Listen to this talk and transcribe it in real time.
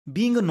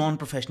Being a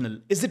non-professional,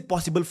 is it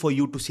possible for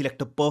you to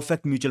select a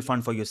perfect mutual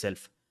fund for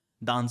yourself?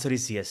 The answer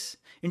is yes.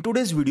 In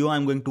today's video,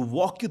 I'm going to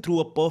walk you through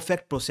a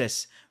perfect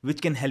process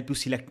which can help you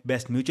select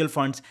best mutual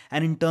funds,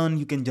 and in turn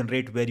you can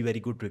generate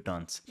very good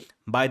returns.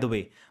 By the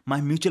way,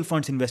 my mutual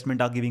funds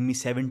investment are giving me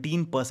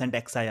 17%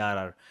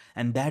 XIRR,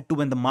 and that too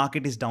when the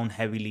market is down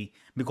heavily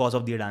because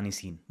of the Adani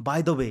scene.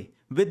 By the way,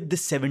 with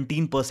this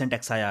 17%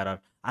 XIRR,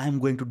 I am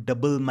going to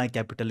double my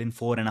capital in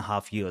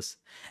 4.5 years.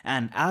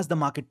 And as the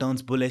market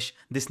turns bullish,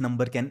 this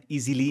number can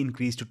easily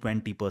increase to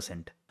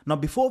 20%. Now,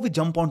 before we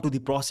jump onto the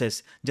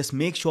process, just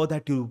make sure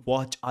that you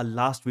watch our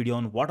last video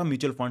on what are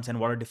mutual funds and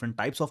what are different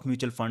types of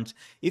mutual funds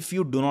if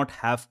you do not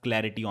have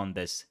clarity on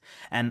this.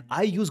 And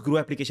I use Grow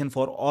application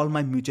for all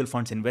my mutual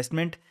funds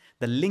investment.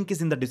 The link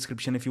is in the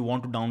description if you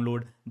want to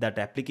download that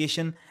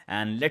application,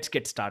 and let's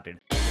get started.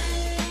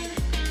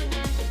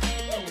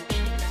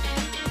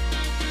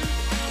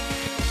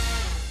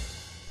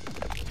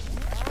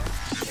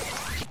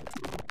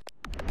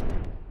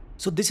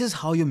 So this is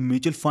how your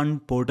mutual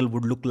fund portal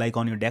would look like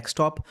on your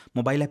desktop.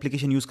 Mobile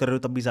application use कर रहे हो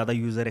तब भी ज़्यादा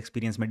user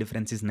experience में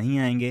differences नहीं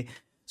आएंगे.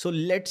 So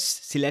let's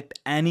select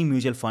any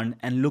mutual fund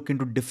and look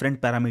into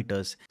different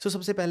parameters. So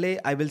सबसे पहले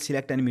I will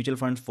select any mutual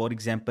fund, for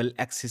example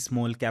Axis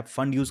Small Cap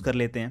Fund use कर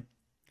लेते हैं.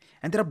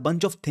 And there are a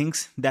bunch of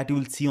things that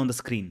you will see on the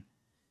screen.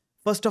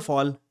 First of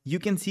all,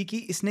 you can see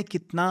कि इसने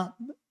कितना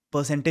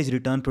percentage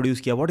return produce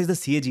किया. What is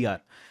the CAGR?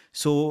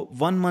 So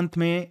 1 month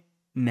में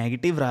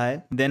negative रहा है,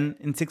 then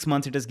in 6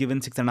 months it is given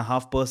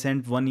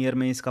 6.5%, 1 year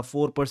में इसका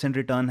 4%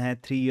 return है,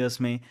 3 years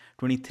में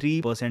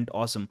 23%.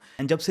 ऑसम.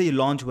 एंड जब से ये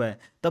लॉन्च हुआ है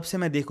तब से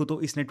मैं देखूँ तो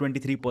इसने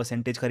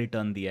 23% का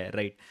रिटर्न दिया है,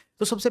 राइट.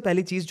 तो सबसे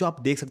पहली चीज़ जो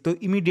आप देख सकते हो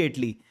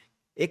इमीडिएटली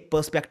एक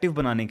पर्सपेक्टिव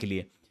बनाने के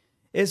लिए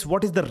is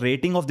what is the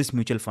rating of this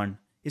mutual fund.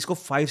 इसको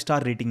 5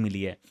 स्टार रेटिंग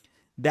मिली है.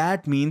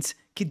 दैट मीन्स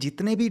कि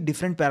जितने भी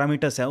डिफरेंट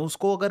पैरामीटर्स हैं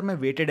उसको अगर मैं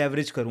वेटेड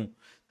एवरेज करूँ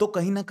तो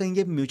कहीं ना कहीं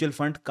ये म्यूचुअल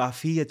फंड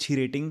काफ़ी अच्छी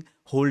रेटिंग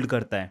होल्ड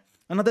करता है.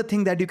 Another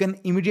thing that you can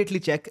immediately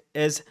check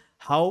is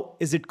how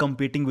is it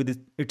competing with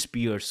its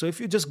peers. So if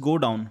you just go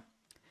down,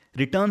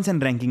 returns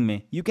and ranking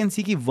में, you can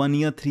see कि 1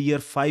 year, 3 year,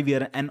 5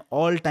 year and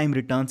all time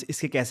returns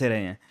इसके कैसे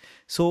रहे हैं.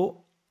 So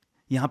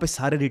यहाँ पे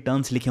सारे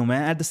returns लिखे हुए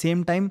हैं. At the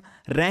same time,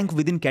 rank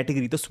within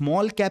category. तो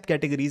small cap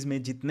categories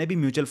में जितने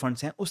भी mutual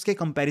funds हैं उसके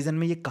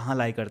comparison में ये कहाँ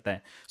lie करता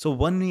है. So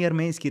 1 year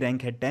में इसकी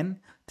rank है 10,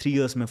 3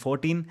 years में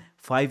 14,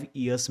 5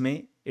 years में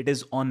it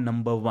is on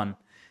number 1.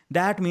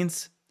 That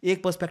means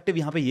एक पर्सपेक्टिव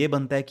यहाँ पे ये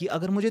बनता है कि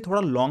अगर मुझे थोड़ा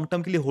लॉन्ग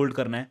टर्म के लिए होल्ड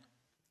करना है,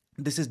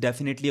 this is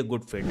definitely a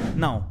good fit.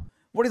 Now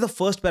what is the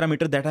first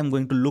parameter that I'm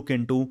going to look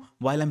into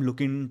while I'm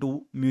looking into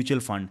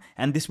mutual fund,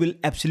 and this will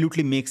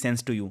absolutely make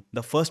sense to you.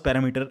 The first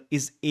parameter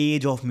is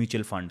age of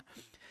mutual fund.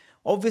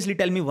 Obviously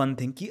tell me one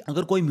thing कि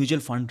अगर कोई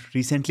mutual fund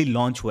recently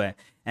launch हुआ है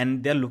and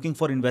they are looking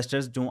for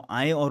investors जो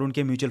आए और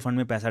उनके mutual fund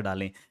में पैसा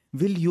डालें,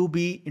 will you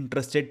be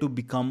interested to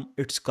become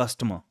its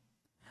customer?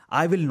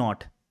 I will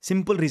not.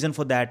 Simple reason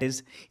for that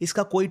is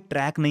इसका कोई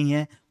ट्रैक नहीं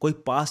है, कोई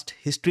पास्ट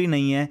हिस्ट्री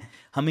नहीं है,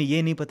 हमें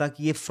ये नहीं पता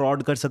कि ये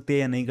फ्रॉड कर सकते हैं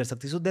या नहीं कर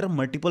सकते. So there are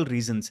multiple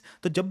reasons.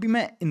 तो जब भी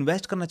मैं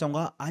इन्वेस्ट करना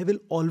चाहूँगा I will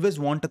always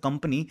want a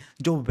company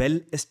जो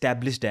वेल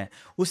एस्टैब्लिश्ड है.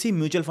 उसी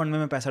म्यूचुअल फंड में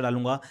मैं पैसा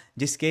डालूंगा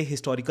जिसके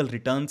हिस्टोरिकल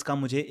रिटर्न्स का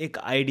मुझे एक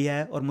आइडिया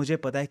है और मुझे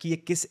पता है कि ये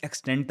किस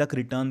एक्सटेंट तक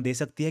रिटर्न दे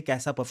सकती है,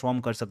 कैसा परफॉर्म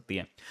कर सकती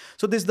है.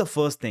 So this is the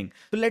first thing.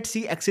 तो let's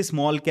see axis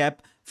small cap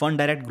fund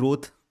direct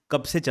growth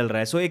कब से चल रहा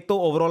है. सो एक तो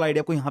ओवरऑल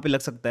आइडिया को यहाँ पे लग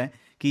सकता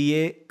है कि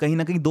ये कहीं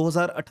ना कहीं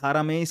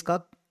 2018 में इसका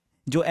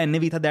जो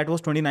एनएवी था दैट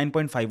वाज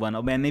 29.51.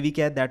 अब एनएवी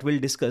क्या है दैट विल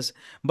डिस्कस,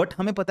 बट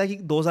हमें पता है कि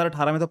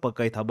 2018 में तो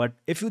पक्का ही था. But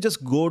if you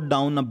just go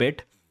down a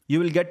bit you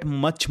will get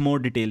much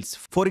more details.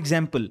 For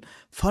example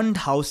fund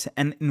house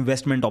and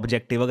investment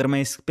objective, अगर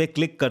मैं इस पर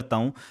क्लिक करता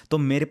हूँ तो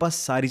मेरे पास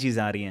सारी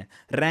चीज़ें आ रही हैं.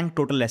 Rank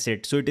total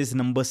asset, so it is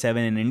number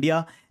 7 in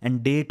India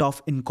and date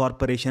of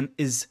incorporation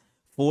is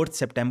 4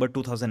 September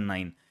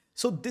 2009.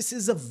 So this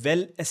is a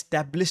well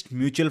established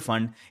mutual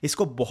fund.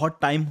 इसको बहुत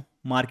टाइम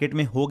मार्केट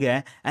में हो गया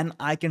है and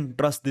I can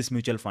trust this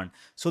mutual fund.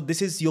 So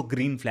this is your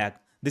green flag.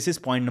 This is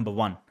point number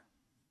 1.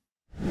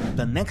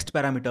 The next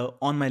parameter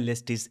on my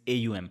list is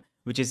AUM,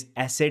 which is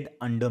asset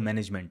under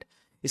management.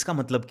 इसका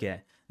मतलब क्या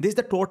है? This is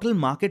the total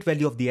market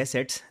value of the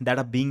assets that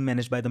are being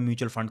managed by the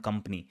mutual fund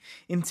company.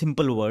 In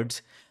simple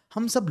words,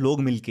 हम सब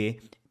लोग मिलके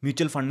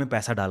mutual fund में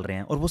पैसा डाल रहे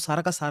हैं और वो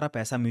सारा का सारा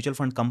पैसा mutual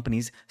fund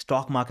companies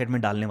stock market में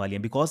डालने वाली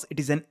हैं because it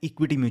is an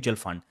equity mutual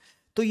fund.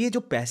 तो ये जो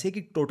पैसे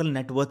की टोटल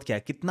नेटवर्थ क्या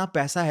है, कितना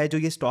पैसा है जो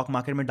ये स्टॉक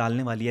मार्केट में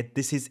डालने वाली है,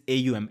 this is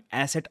AUM,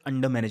 asset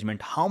under management.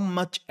 How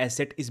much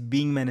asset is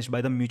being managed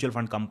by the mutual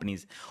fund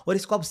companies. और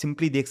इसको आप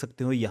सिंपली देख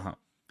सकते हो यहाँ.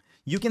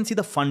 You can see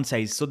the fund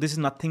size. So this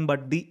is nothing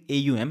but the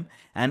AUM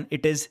and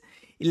it is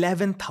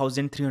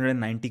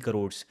 11,390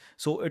 crores.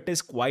 So it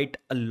is quite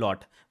a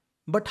lot.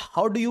 But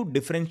how do you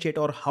differentiate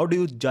or how do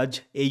you judge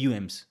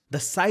AUMs?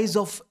 The size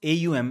of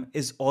AUM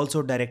is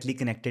also directly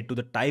connected to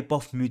the type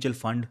of mutual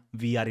fund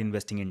we are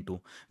investing into.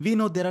 We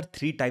know there are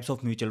 3 types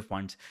of mutual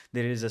funds.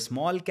 There is a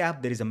small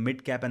cap, there is a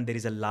mid cap, and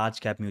there is a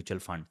large cap mutual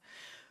fund.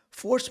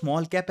 For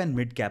small cap and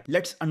mid cap,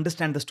 let's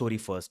understand the story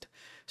first.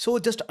 So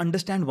just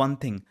understand one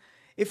thing.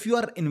 If you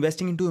are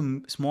investing into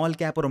a small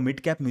cap or a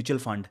mid cap mutual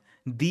fund,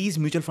 these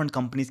mutual fund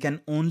companies can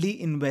only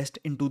invest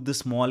into the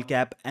small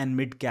cap and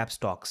mid cap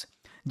stocks.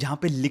 जहाँ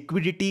पे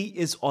liquidity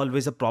is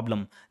always a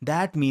problem.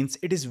 That means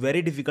it is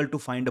very difficult to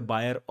find a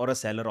buyer or a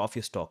seller of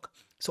your stock.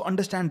 So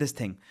understand this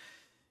thing.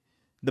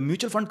 The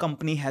mutual fund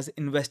company has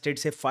invested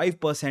say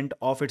 5%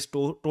 of its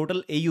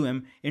total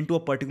AUM into a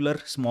particular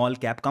small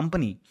cap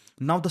company.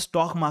 Now the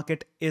stock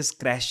market is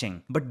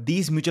crashing, but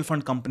these mutual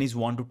fund companies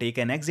want to take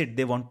an exit.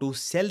 They want to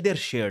sell their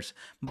shares,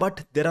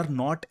 but there are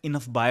not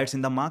enough buyers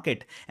in the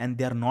market and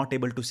they are not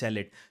able to sell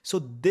it. So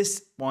this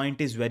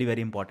point is very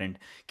very important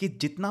कि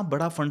जितना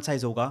बड़ा fund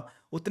size होगा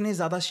उतने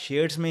ज़्यादा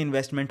shares में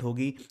investment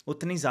होगी,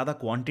 उतनी ज़्यादा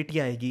क्वांटिटी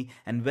आएगी,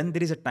 and when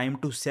there is a time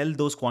to cell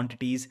those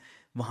quantities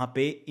वहाँ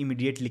पे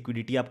इमीडिएट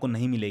लिक्विडिटी आपको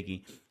नहीं मिलेगी.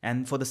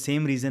 And for the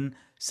same reason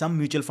some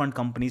mutual fund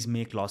companies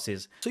make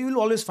losses. So you will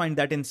always find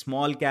that in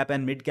small cap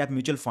and mid cap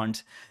mutual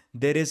funds,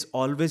 there is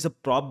always a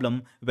problem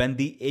when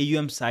the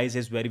AUM size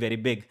is very, very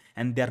big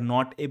and they are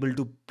not able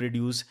to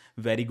produce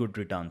very good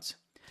returns.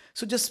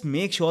 So just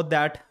make sure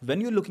that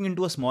when you're looking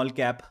into a small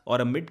cap or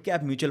a mid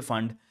cap mutual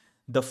fund,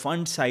 the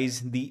fund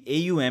size, the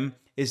AUM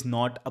is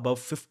not above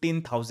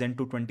 15,000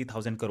 to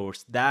 20,000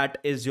 crores. That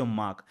is your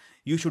mark.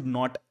 You should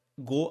not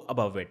go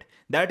above it.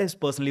 That is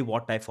personally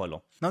what I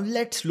follow. Now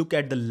let's look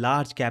at the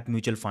large cap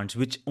mutual funds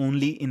which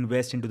only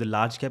invest into the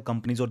large cap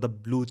companies or the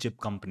blue chip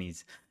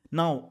companies.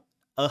 Now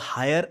a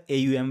higher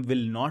AUM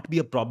will not be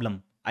a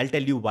problem. I'll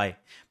tell you why.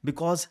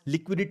 Because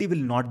liquidity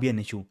will not be an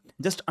issue.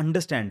 Just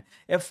understand,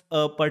 if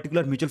a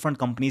particular mutual fund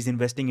company is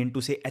investing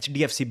into say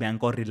HDFC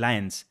Bank or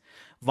Reliance,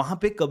 वहाँ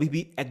पे कभी भी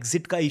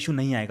exit का issue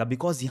नहीं आएगा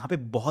because यहाँ पे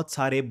बहुत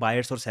सारे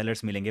बायर्स और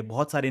सेलर्स मिलेंगे,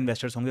 बहुत सारे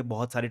इन्वेस्टर्स होंगे,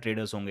 बहुत सारे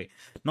ट्रेडर्स होंगे.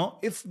 Now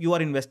if you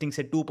are investing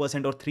से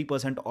 2% और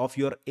 3% of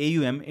your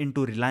AUM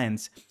into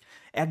Reliance,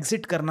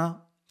 exit करना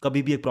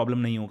कभी भी एक प्रॉब्लम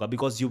नहीं होगा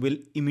because you will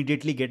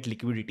immediately gate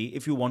liquidity.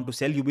 If you want to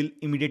cell you will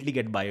immediately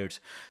gate buyers.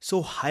 So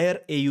higher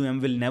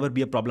AUM will never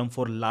be a problem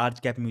for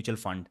large cap mutual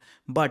fund.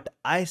 But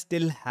I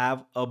still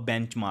have a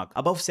benchmark.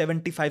 Above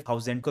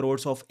 75,000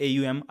 crores of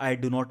AUM, I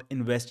do not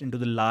invest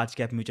into the large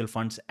cap mutual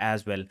funds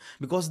as well.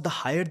 Because the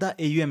higher the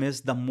AUM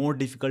is, the more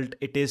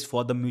difficult it is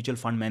for the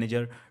mutual fund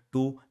manager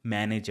to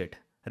manage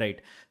it. Right.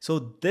 So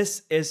this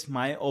is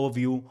my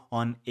overview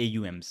on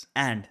AUMs.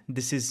 And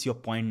this is your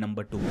point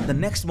number 2. The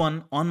next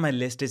one on my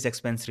list is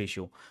expense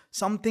ratio.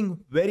 Something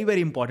very,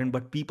 very important,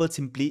 but people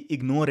simply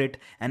ignore it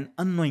and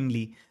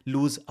unknowingly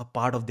lose a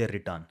part of their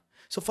return.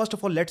 So first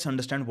of all, let's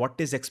understand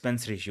what is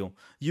expense ratio.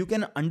 You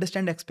can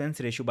understand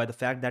expense ratio by the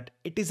fact that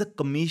it is a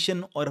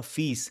commission or a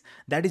fees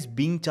that is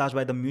being charged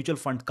by the mutual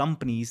fund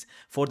companies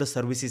for the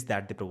services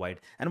that they provide.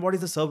 And what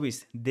is the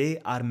service? They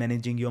are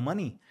managing your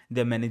money.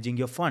 They're managing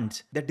your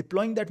funds. They're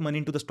deploying that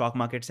money into the stock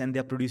markets and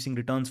they're producing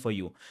returns for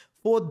you.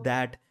 For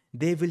that,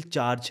 they will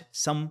charge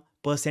some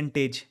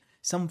percentage,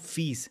 some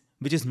fees,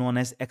 which is known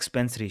as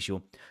expense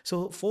ratio.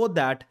 So for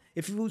that,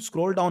 if you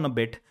scroll down a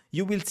bit,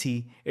 you will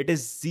see it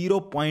is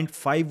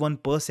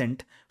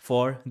 0.51%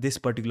 for this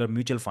particular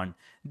mutual fund.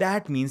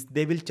 That means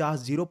they will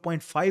charge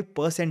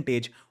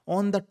 0.5%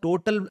 on the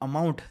total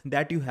amount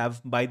that you have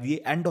by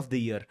the end of the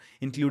year,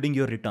 including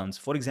your returns.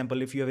 For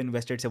example, if you have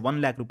invested say 1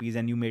 lakh rupees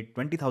and you made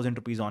 20,000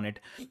 rupees on it,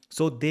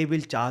 so they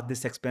will charge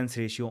this expense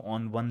ratio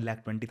on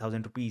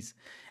 1,20,000 rupees.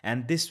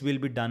 And this will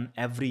be done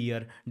every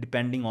year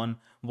depending on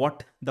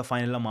what the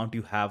final amount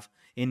you have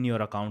in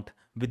your account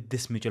with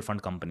this mutual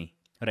fund company.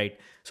 Right?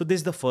 So this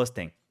is the first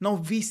thing. Now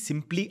we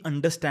simply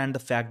understand the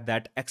fact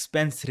that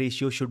expense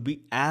ratio should be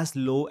as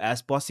low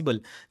as possible.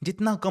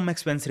 जितना कम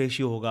expense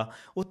ratio होगा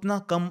उतना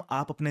कम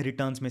आप अपने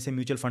returns में से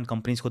mutual fund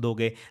companies को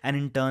दोगे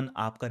and in turn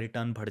आपका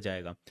return बढ़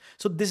जाएगा.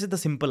 So this is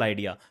the simple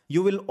idea.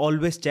 You will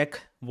always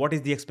check what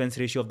is the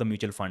expense ratio of the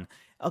mutual fund.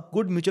 A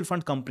good mutual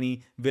fund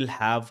company will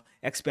have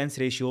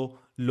expense ratio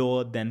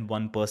lower than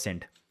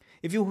 1%.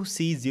 If you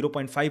see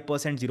 0.5%,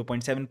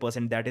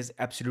 0.7%, that is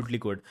absolutely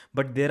good.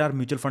 But there are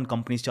mutual fund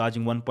companies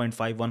charging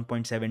 1.5,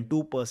 1.7,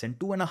 2%,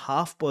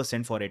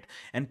 2.5% for it.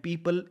 And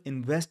people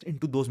invest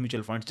into those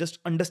mutual funds. Just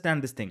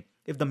understand this thing.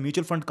 If the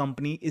mutual fund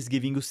company is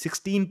giving you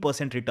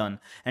 16% return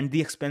and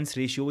the expense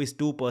ratio is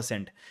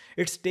 2%,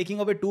 it's taking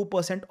away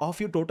 2%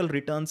 of your total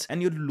returns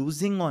and you're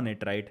losing on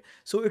it, right?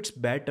 So it's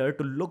better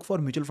to look for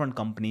mutual fund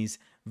companies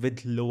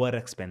with lower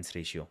expense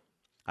ratio.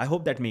 I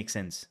hope that makes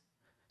sense.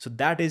 So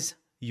that is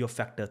your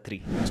factor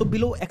 3. So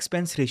below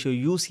expense ratio,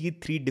 you see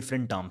 3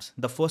 different terms.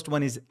 The first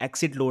one is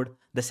exit load,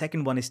 the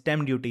second one is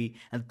stamp duty,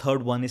 and the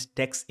third one is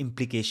tax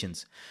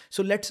implications.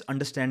 So let's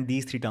understand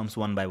these 3 terms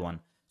one by one.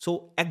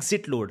 So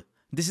exit load,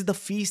 this is the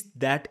fees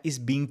that is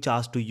being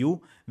charged to you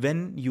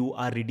when you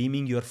are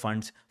redeeming your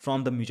funds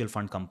from the mutual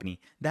fund company.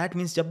 That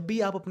means जब भी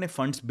आप अपने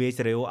funds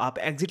बेच रहे हो, आप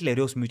exit ले रहे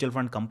हो उस mutual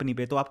fund company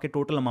पे, तो आपके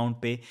total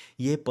amount पे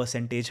ये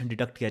percentage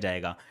deduct किया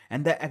जाएगा.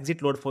 And the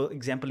exit load, for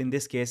example, in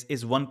this case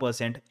is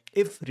 1%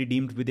 if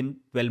redeemed within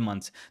 12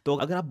 months. तो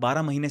अगर आप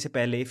 12 महीने से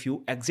पहले if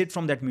you exit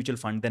from that mutual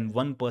fund, then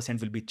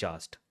 1% will be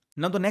charged.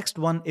 Now the next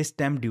one is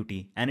stamp duty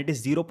and it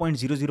is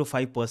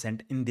 0.005%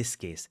 in this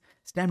case.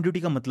 Stamp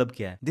duty का मतलब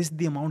क्या है? This is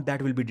the amount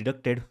that will be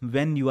deducted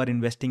when you are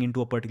investing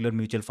into a particular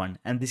mutual fund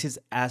and this is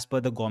as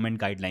per the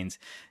government guidelines.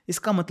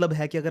 इसका मतलब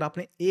है कि अगर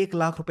आपने 1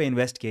 लाख रुपए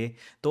इन्वेस्ट किए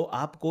तो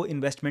आपको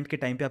इन्वेस्टमेंट के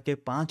टाइम पे आपके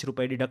 5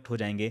 रुपए डिडक्ट हो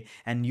जाएंगे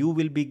and you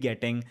will be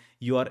getting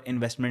your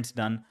investments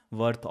done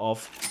worth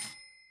of.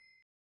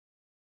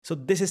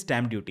 So this is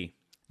stamp duty.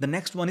 The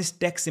next one is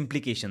tax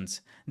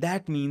implications.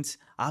 That means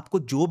आपको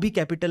जो भी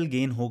कैपिटल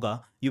गेन होगा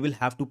यू विल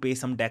हैव टू पे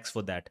सम tax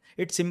for that.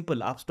 It's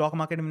simple. आप stock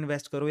market में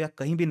invest करो या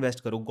कहीं भी इन्वेस्ट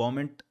करो,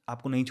 गवर्नमेंट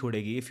आपको नहीं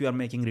छोड़ेगी if you are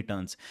making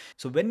returns.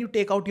 So when you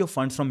take out your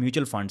funds from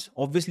mutual funds,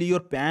 obviously your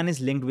pan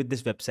is linked with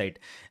this website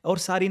और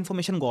सारी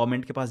इन्फॉर्मेशन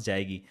गवर्नमेंट के पास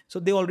जाएगी. सो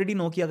दे ऑलरेडी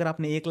नो कि अगर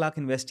आपने 1 लाख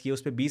इन्वेस्ट किया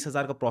उस पर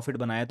 20,000 का प्रॉफिट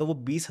बनाया तो वो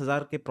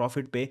 20,000 के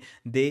प्रॉफिट पे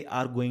they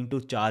are going to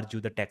charge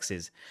you the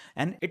taxes.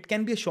 And it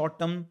can be a short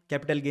term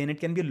capital gain, it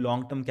can be a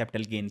long term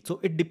capital gain.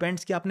 So it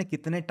depends कि आपने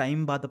कितने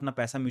टाइम बाद अपना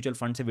पैसा म्यूचुअल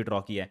फंड से withdraw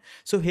किया है.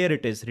 So here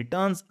it is,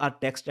 returns are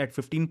taxed eight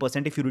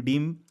 15% if you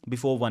redeem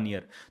before 1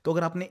 year. तो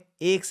अगर आपने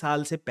 1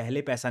 साल से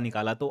पहले पैसा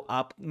निकाला तो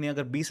आपने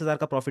अगर 20,000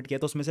 का प्रॉफिट किया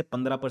तो उसमें से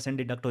 15%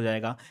 डिडक्ट हो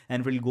जाएगा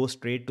and will go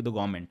straight to the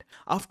government.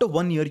 After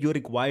 1 year you are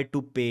required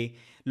to पे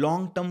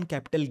long term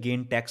capital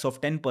gain tax of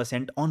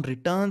 10% on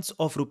returns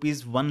of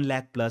rupees 1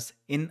 lakh plus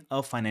in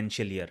a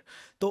financial year.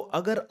 तो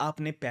अगर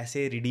आपने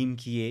पैसे रिडीम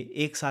किए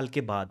 1 साल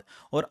के बाद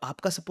और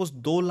आपका सपोज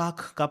 2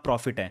 लाख का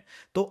प्रॉफिट है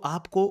तो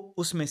आपको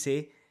उसमें से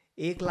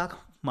 1 लाख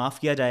माफ़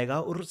किया जाएगा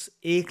और उस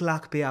 1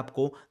 लाख पे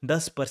आपको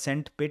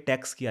 10% पे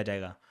टैक्स किया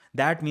जाएगा.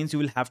 That means you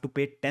will have to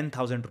पे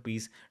 10,000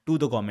 rupees two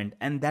the government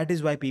and that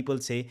is why people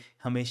से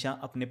हमेशा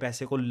अपने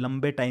पैसे को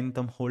लंबे टाइम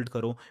तक होल्ड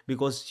करो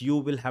because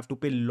you will have to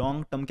पे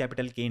long term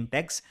capital gain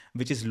tax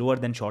which is lower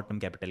than short term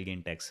capital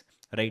gain tax.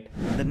 Right?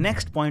 The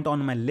next point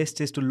on my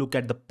list is to look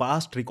at the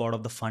past record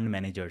of the fund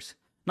managers.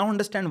 Now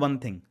understand one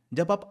thing.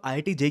 जब आप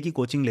IIT JEE की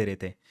coaching ले रहे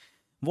थे,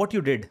 what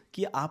you did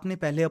कि आपने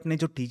पहले अपने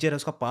जो टीचर है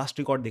उसका पास्ट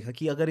रिकॉर्ड देखा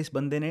कि अगर इस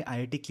बंदे ने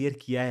IIT क्लियर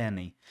किया है या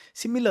नहीं.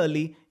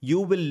 Similarly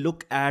you will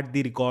look at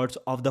the records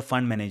of the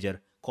fund manager.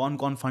 कौन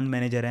कौन फंड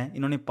मैनेजर हैं,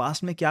 इन्होंने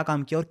पास्ट में क्या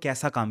काम किया और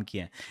कैसा काम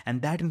किया है.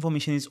 And that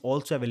information is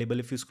also available.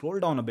 If you scroll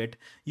down a bit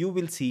you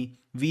will see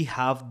we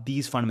have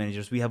these fund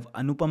managers. We have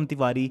Anupam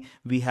Tiwari,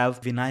 we have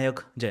Vinayak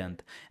Jayant.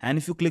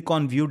 And if you click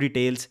on view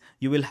details,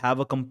 you will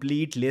have a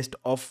complete list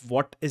of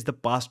what is the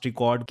past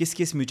record. किस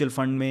किस mutual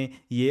fund में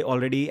ये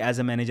already as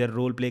a manager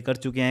role play कर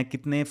चुके हैं,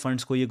 कितने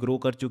funds को ये ग्रो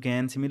कर चुके हैं.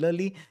 And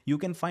similarly you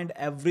can find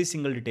every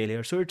single detail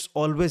here. So it's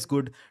always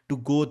good to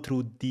go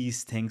through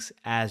these things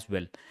as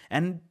well.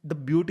 And the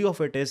beauty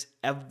of it is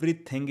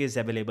everything is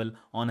available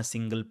on a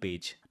single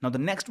page. Now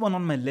the next one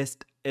on my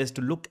list is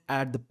to look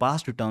at the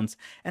past returns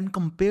and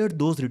compare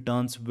those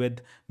returns with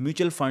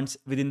mutual funds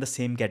within the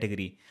same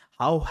category.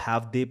 How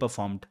have they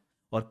performed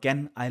or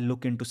can I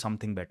look into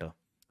something better?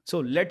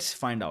 So let's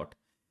find out.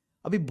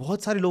 अभी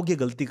बहुत सारे लोग ये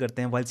गलती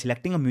करते हैं while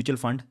selecting a mutual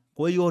fund.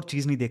 कोई और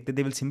चीज़ नहीं देखते.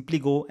 They will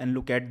simply go and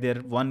look at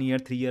their 1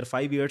 year, 3 year,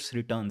 5 years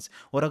returns.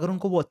 और अगर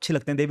उनको वो अच्छे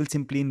लगते हैं they will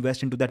simply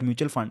invest into that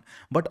mutual fund.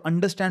 But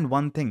understand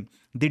one thing,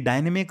 the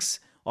dynamics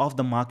of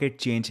the market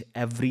change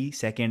every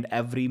second,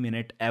 every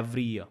minute,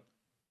 every year.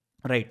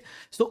 Right.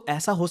 सो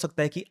ऐसा हो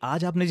सकता है कि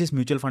आज आपने जिस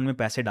म्यूचुअल फंड में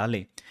पैसे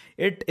डाले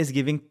it is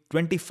giving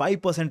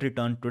 25%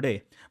 return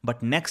today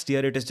but next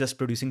year it is just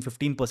producing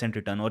 15%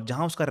 return और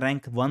जहां उसका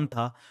रैंक 1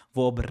 था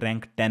वो अब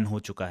रैंक 10 हो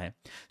चुका है.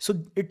 So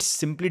it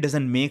simply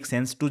doesn't make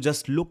sense to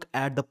just look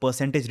at the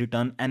percentage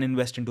return and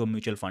invest in to a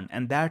mutual fund.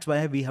 And that's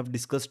why we have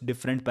discussed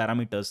different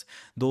parameters.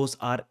 Those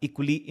are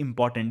equally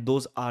important.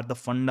 Those are the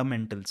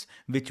fundamentals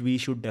which we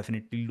should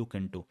definitely look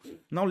in to.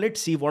 Now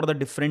let's see what are the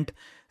different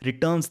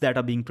returns that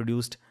are being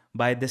produced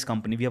by this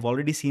company. We have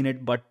already seen it,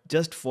 but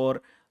just for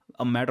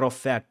a matter of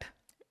fact,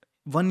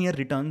 1 year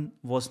return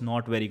was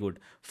not very good,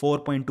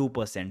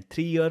 4.2%.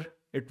 3 year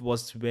it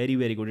was very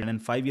very good, and then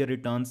 5 year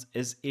returns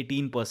is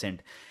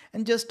 18%.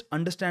 And just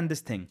understand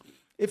this thing,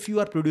 if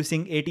you are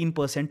producing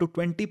 18% to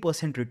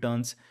 20%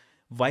 returns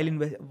while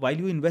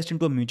you invest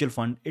into a mutual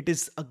fund, it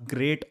is a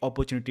great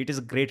opportunity, it is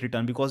a great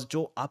return because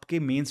जो आपके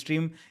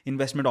mainstream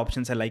investment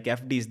options है like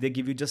FDs, they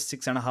give you just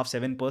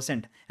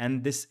 6.5-7%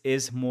 and this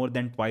is more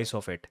than twice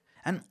of it.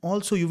 And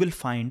also you will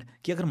find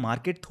कि अगर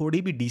market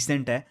थोड़ी भी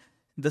decent है,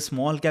 the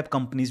small cap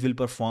companies will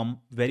perform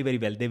very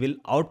very well. They will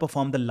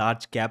outperform the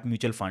large cap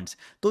mutual funds.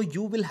 तो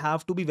you will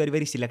have to be very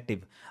very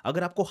selective.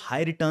 अगर आपको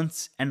high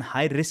returns and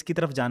high risk की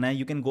तरफ जाना है,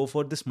 you can go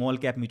for the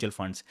small cap mutual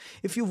funds.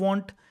 If you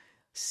want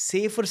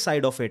safer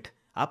side of it,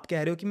 आप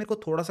कह रहे हो कि मेरे को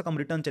थोड़ा सा कम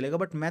रिटर्न चलेगा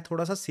बट मैं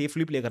थोड़ा सा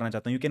सेफली प्ले करना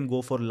चाहता हूँ, you can go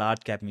for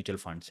large cap mutual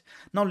funds.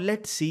 Now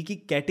let's see कि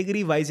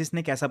कैटेगरी वाइज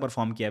इसने कैसा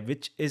परफॉर्म किया,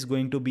 which is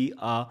going to be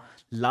a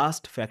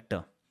last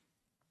factor.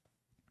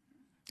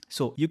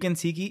 So you can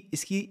see कि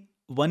इसकी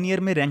 1 ईयर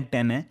में रैंक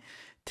 10 है,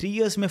 3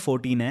 ईयर्स में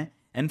 14 है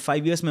एंड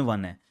 5 ईयर्स में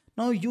 1 है.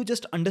 Now you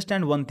just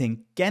understand one thing,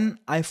 can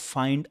I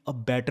find a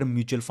better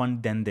mutual fund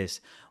than this?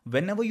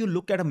 Whenever you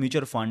look at a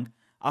mutual fund,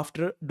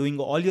 after doing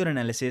all your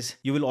analysis,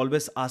 you will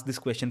always ask this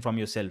question from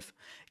yourself.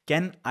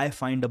 Can I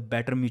find a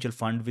better mutual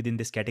fund within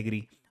this category?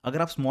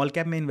 अगर आप small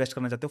cap में invest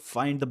करना चाहते हो,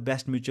 find the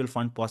best mutual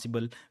fund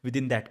possible with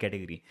in that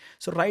category.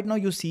 So right now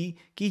you see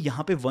कि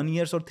यहाँ पे 1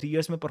 years और 3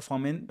 ईयर्स में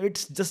परफॉर्मेंस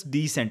इट्स जस्ट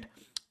डिसेंट.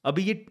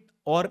 अभी ये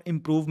और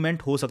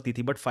इम्प्रूवमेंट हो सकती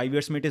थी, बट 5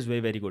 ईयर्स में it is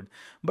very very good.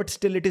 But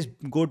still it is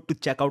good to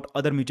check out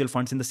other mutual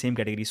funds in the same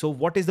category. So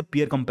what is the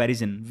peer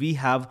comparison? We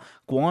have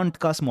quant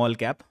का small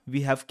cap,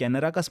 we have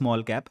Canara का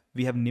small cap,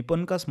 we have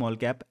Nippon का small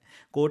cap,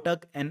 Kotak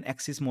and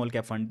axis small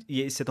cap fund.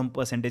 ये इससे तो हम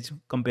percentage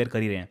compare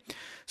कर ही रहे हैं.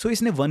 सो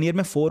इसने 1 ईयर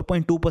में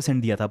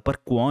 4.2% दिया था, पर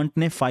क्वांट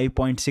ने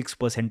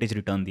 5.6%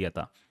 रिटर्न दिया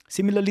था.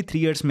 Similarly,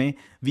 3 years में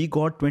we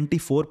got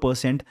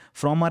 24%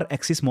 from our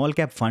Axis Small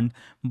Cap Fund,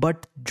 but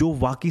जो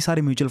बाकी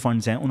सारे म्यूचुअल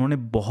फंड्स हैं उन्होंने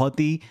बहुत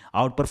ही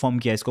आउट परफॉर्म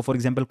किया इसको. फॉर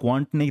एग्जाम्पल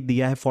क्वांट ने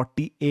दिया है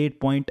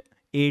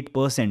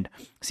 48.8%.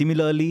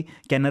 सिमिलरली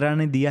कैनरा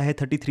ने दिया है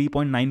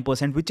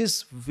 33.9%, which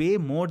is way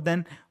more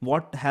than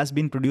what has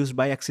been produced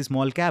by Axis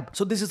small cap.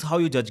 So this is how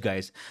you जज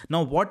guys.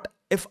 Now what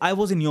if I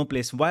was in your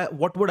place,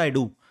 what would I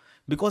do?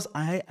 Because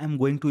I am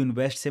going to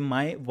invest say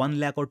my 1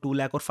 lakh or 2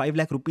 lakh or 5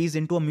 lakh rupees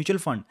into a mutual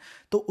fund.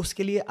 तो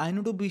उसके लिए I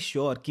need to be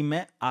sure कि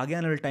मैं आगे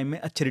आने वाले time में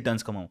अच्छे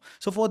returns कमाऊँ.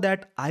 So for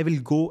that I will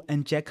go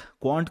and check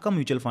Quant का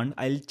mutual fund.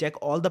 I'll check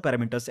all the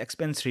parameters,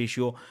 expense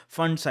ratio,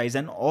 fund size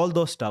and all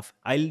those stuff.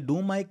 I'll do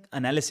my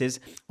analysis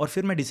और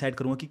फिर मैं डिसाइड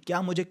करूँगा कि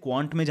क्या मुझे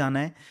Quant में जाना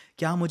है,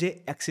 क्या मुझे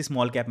Axis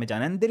Small Cap में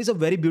जाना है. And there is a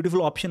very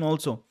beautiful option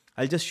also.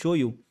 I'll just show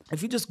you.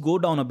 If you just go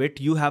down a bit,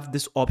 you have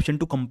this option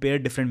to compare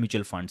different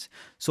mutual funds.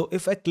 So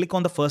if I click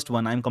on the first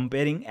one, I'm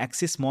comparing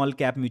Axis Small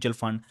Cap Mutual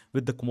Fund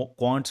with the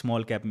Quant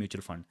Small Cap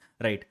Mutual Fund,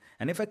 right?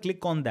 And if I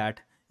click on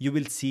that, you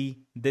will see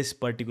this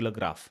particular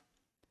graph.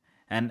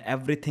 And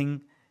everything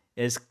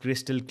is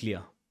crystal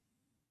clear,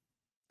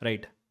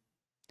 right?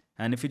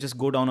 And if you just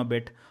go down a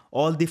bit,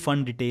 all the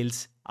fund details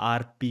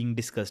are being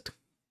discussed.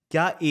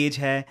 क्या as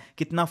है,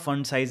 कितना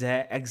fund size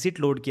है, exit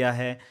load क्या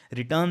है,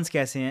 returns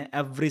कैसे हैं,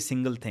 every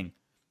single thing,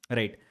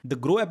 right. The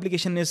grow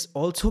application is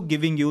also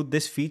giving you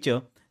this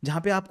feature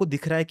जहाँ पे आपको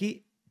दिख रहा है कि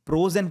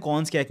प्रोज एंड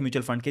कॉन्स क्या एक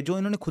म्यूचुअल फंड के, जो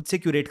इन्होंने खुद से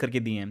क्यूरेट करके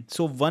दिए हैं.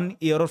 सो 1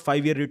 ईयर और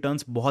 5 ईयर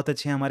रिटर्न्स बहुत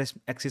अच्छे हैं हमारे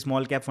एक्सिस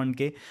स्मॉल कैप फंड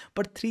के,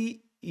 पर 3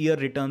 ईयर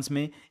रिटर्न्स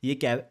में ये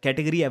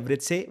कैटेगरी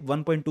एवरेज से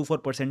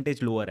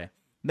 1.24% लोअर है.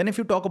 Then if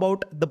you talk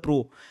about the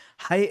pro,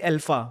 high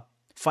alpha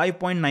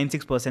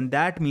 5.96%.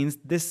 That means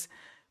this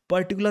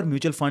particular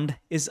mutual fund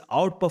is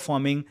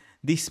outperforming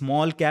the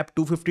small cap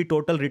 250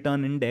 total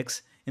return index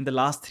in the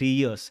last 3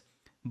 years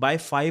by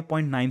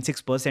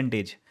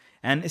 5.96%.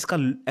 And इसका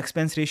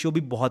expense ratio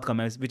भी बहुत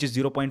कम है, which is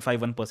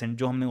 0.51%,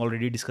 जो हमने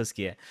already discuss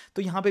किया है.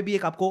 तो यहाँ पे भी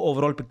एक आपको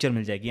ओवरऑल पिक्चर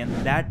मिल जाएगी. And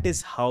that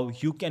is how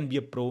you can be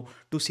a pro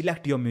to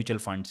select your mutual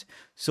funds.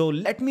 So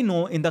let me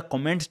know in the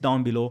comments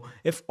down below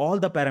if all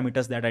the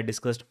parameters that I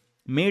discussed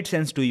made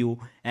sense to you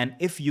and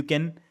if you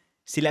can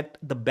select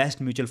the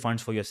best mutual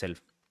funds for your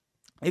self.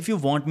 If you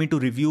want me to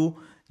review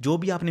जो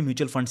भी आपने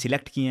mutual fund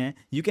select किए हैं,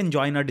 you can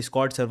join a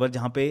Discord server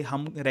जहाँ पे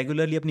हम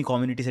regularly अपनी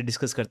community से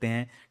डिस्कस करते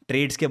हैं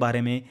ट्रेड्स के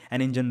बारे में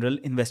एंड इन जनरल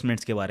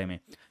इन्वेस्टमेंट्स के बारे में.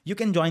 You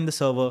can join the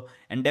server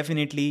and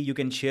definitely you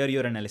can share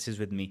your analysis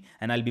with me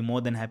and I will be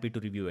more than happy to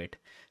review it.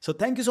 So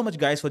thank you so much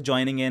guys for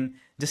joining in.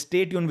 Just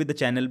stay tune with the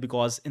channel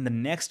because in the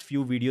next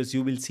few videos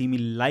you will see me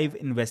live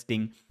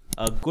investing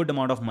a good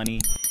amount of money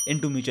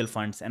into mutual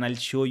funds and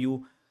I'll show you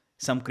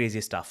some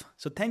crazy stuff.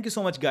 So thank you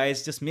so much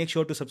guys. Just make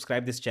sure to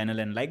subscribe this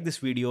channel and like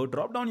this video.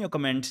 Drop down your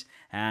comments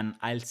and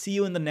I'll see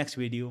you in the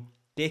next video.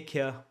 Take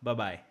care.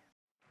 Bye bye.